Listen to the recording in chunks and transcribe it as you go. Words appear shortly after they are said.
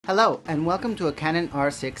Hello and welcome to a Canon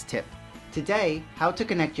R6 tip. Today, how to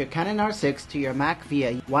connect your Canon R6 to your Mac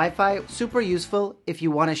via Wi-Fi. Super useful if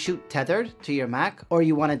you want to shoot tethered to your Mac or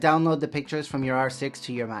you want to download the pictures from your R6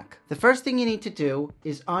 to your Mac. The first thing you need to do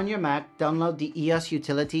is on your Mac, download the EOS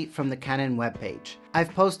utility from the Canon webpage.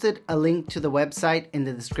 I've posted a link to the website in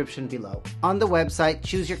the description below. On the website,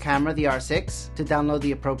 choose your camera, the R6, to download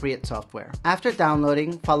the appropriate software. After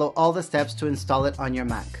downloading, follow all the steps to install it on your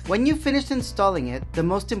Mac. When you've finished installing it, the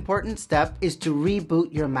most important step is to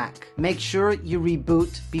reboot your Mac. Make sure you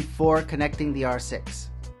reboot before connecting the R6.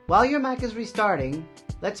 While your Mac is restarting,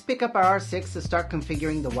 let's pick up our R6 to start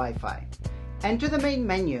configuring the Wi-Fi. Enter the main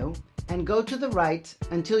menu and go to the right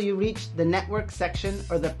until you reach the network section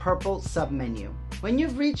or the purple submenu. When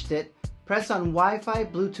you've reached it, press on Wi-Fi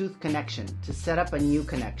Bluetooth connection to set up a new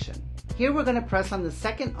connection. Here we're going to press on the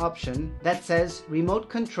second option that says Remote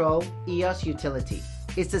Control EOS Utility.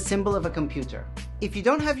 It's the symbol of a computer. If you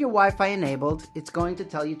don't have your Wi-Fi enabled, it's going to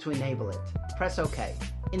tell you to enable it. Press OK.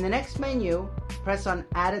 In the next menu, press on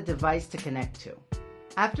Add a device to connect to.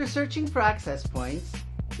 After searching for access points,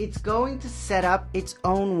 it's going to set up its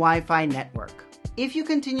own Wi-Fi network. If you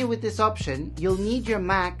continue with this option, you'll need your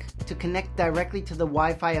Mac to connect directly to the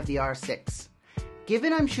Wi-Fi of the R6.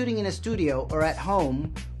 Given I'm shooting in a studio or at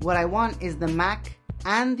home, what I want is the Mac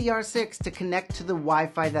and the R6 to connect to the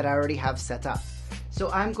Wi-Fi that I already have set up. So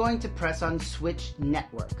I'm going to press on Switch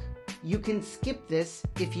Network. You can skip this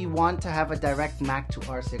if you want to have a direct Mac to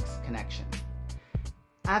R6 connection.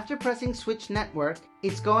 After pressing Switch Network,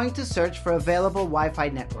 it's going to search for available Wi-Fi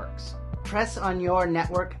networks. Press on your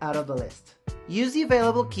network out of the list. Use the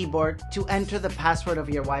available keyboard to enter the password of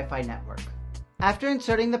your Wi-Fi network. After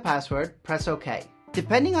inserting the password, press OK.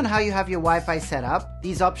 Depending on how you have your Wi-Fi set up,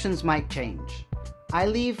 these options might change. I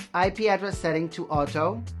leave IP address setting to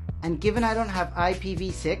auto, and given I don't have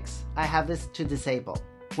IPv6, I have this to disable.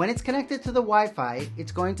 When it's connected to the Wi-Fi,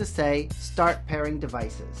 it's going to say Start Pairing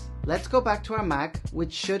Devices. Let's go back to our Mac,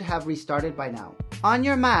 which should have restarted by now. On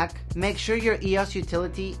your Mac, make sure your EOS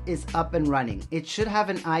utility is up and running. It should have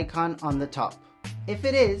an icon on the top. If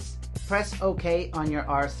it is, press OK on your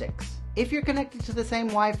R6. If you're connected to the same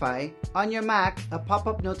Wi-Fi, on your Mac, a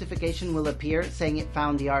pop-up notification will appear saying it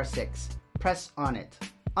found the R6. Press on it.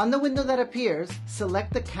 On the window that appears,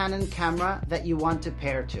 select the Canon camera that you want to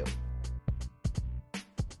pair to.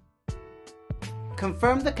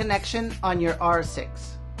 Confirm the connection on your R6.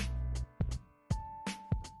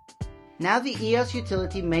 Now the EOS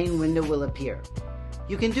utility main window will appear.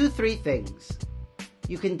 You can do three things.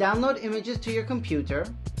 You can download images to your computer,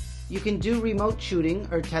 you can do remote shooting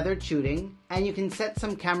or tethered shooting, and you can set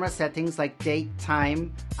some camera settings like date,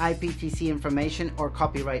 time, IPTC information, or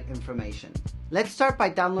copyright information. Let's start by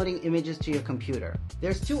downloading images to your computer.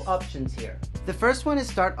 There's two options here. The first one is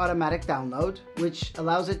Start Automatic Download, which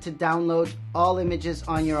allows it to download all images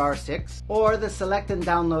on your R6, or the Select and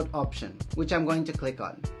Download option, which I'm going to click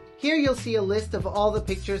on. Here you'll see a list of all the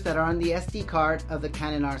pictures that are on the SD card of the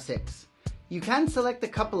Canon R6. You can select a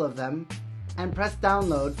couple of them and press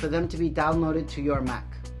download for them to be downloaded to your Mac.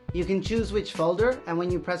 You can choose which folder, and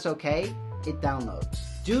when you press OK, it downloads.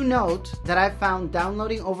 Do note that I've found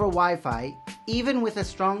downloading over Wi-Fi, even with a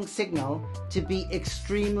strong signal, to be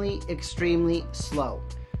extremely slow.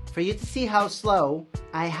 For you to see how slow,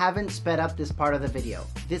 I haven't sped up this part of the video.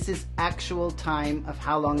 This is actual time of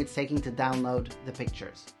how long it's taking to download the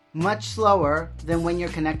pictures. Much slower than when you're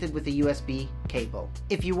connected with a USB cable.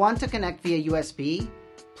 If you want to connect via USB,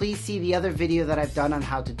 please see the other video that I've done on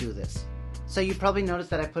how to do this. So you probably noticed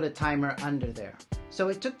that I put a timer under there. So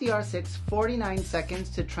it took the R6 49 seconds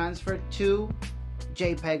to transfer 2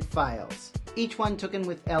 JPEG files. Each one taken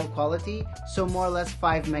with L quality, so more or less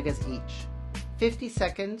 5 megas each. 50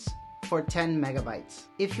 seconds for 10 megabytes.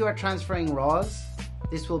 If you are transferring RAWs,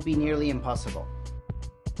 this will be nearly impossible.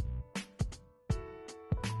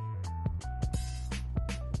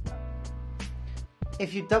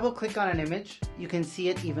 If you double click on an image, you can see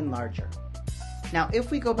it even larger. Now if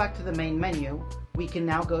we go back to the main menu, we can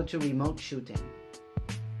now go to Remote Shooting.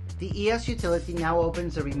 The EOS utility now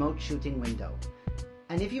opens a remote shooting window.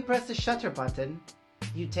 And if you press the shutter button,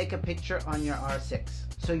 you take a picture on your R6,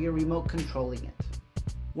 so you're remote controlling it.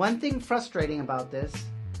 One thing frustrating about this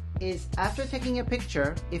is after taking a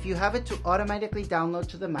picture, if you have it to automatically download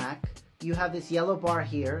to the Mac, you have this yellow bar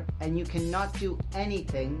here and you cannot do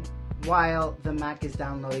anything while the Mac is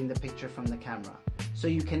downloading the picture from the camera. So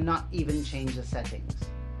you cannot even change the settings.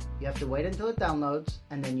 You have to wait until it downloads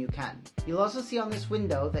and then you can. You'll also see on this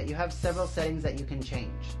window that you have several settings that you can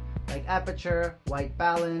change, like aperture, white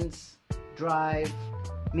balance, drive,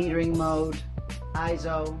 metering mode,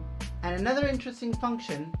 ISO, and another interesting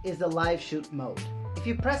function is the live shoot mode. If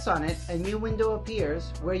you press on it, a new window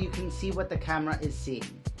appears where you can see what the camera is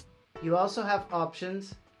seeing. You also have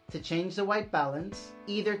options to change the white balance,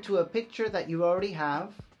 either to a picture that you already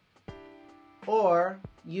have, or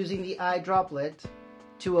using the eye droplet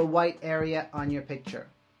to a white area on your picture.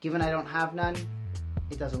 Given I don't have none,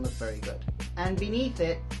 it doesn't look very good. And beneath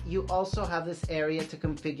it, you also have this area to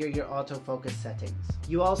configure your autofocus settings.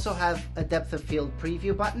 You also have a depth of field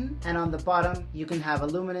preview button, and on the bottom, you can have a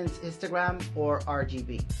luminance histogram or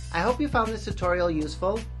RGB. I hope you found this tutorial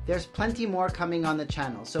useful. There's plenty more coming on the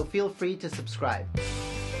channel, so feel free to subscribe.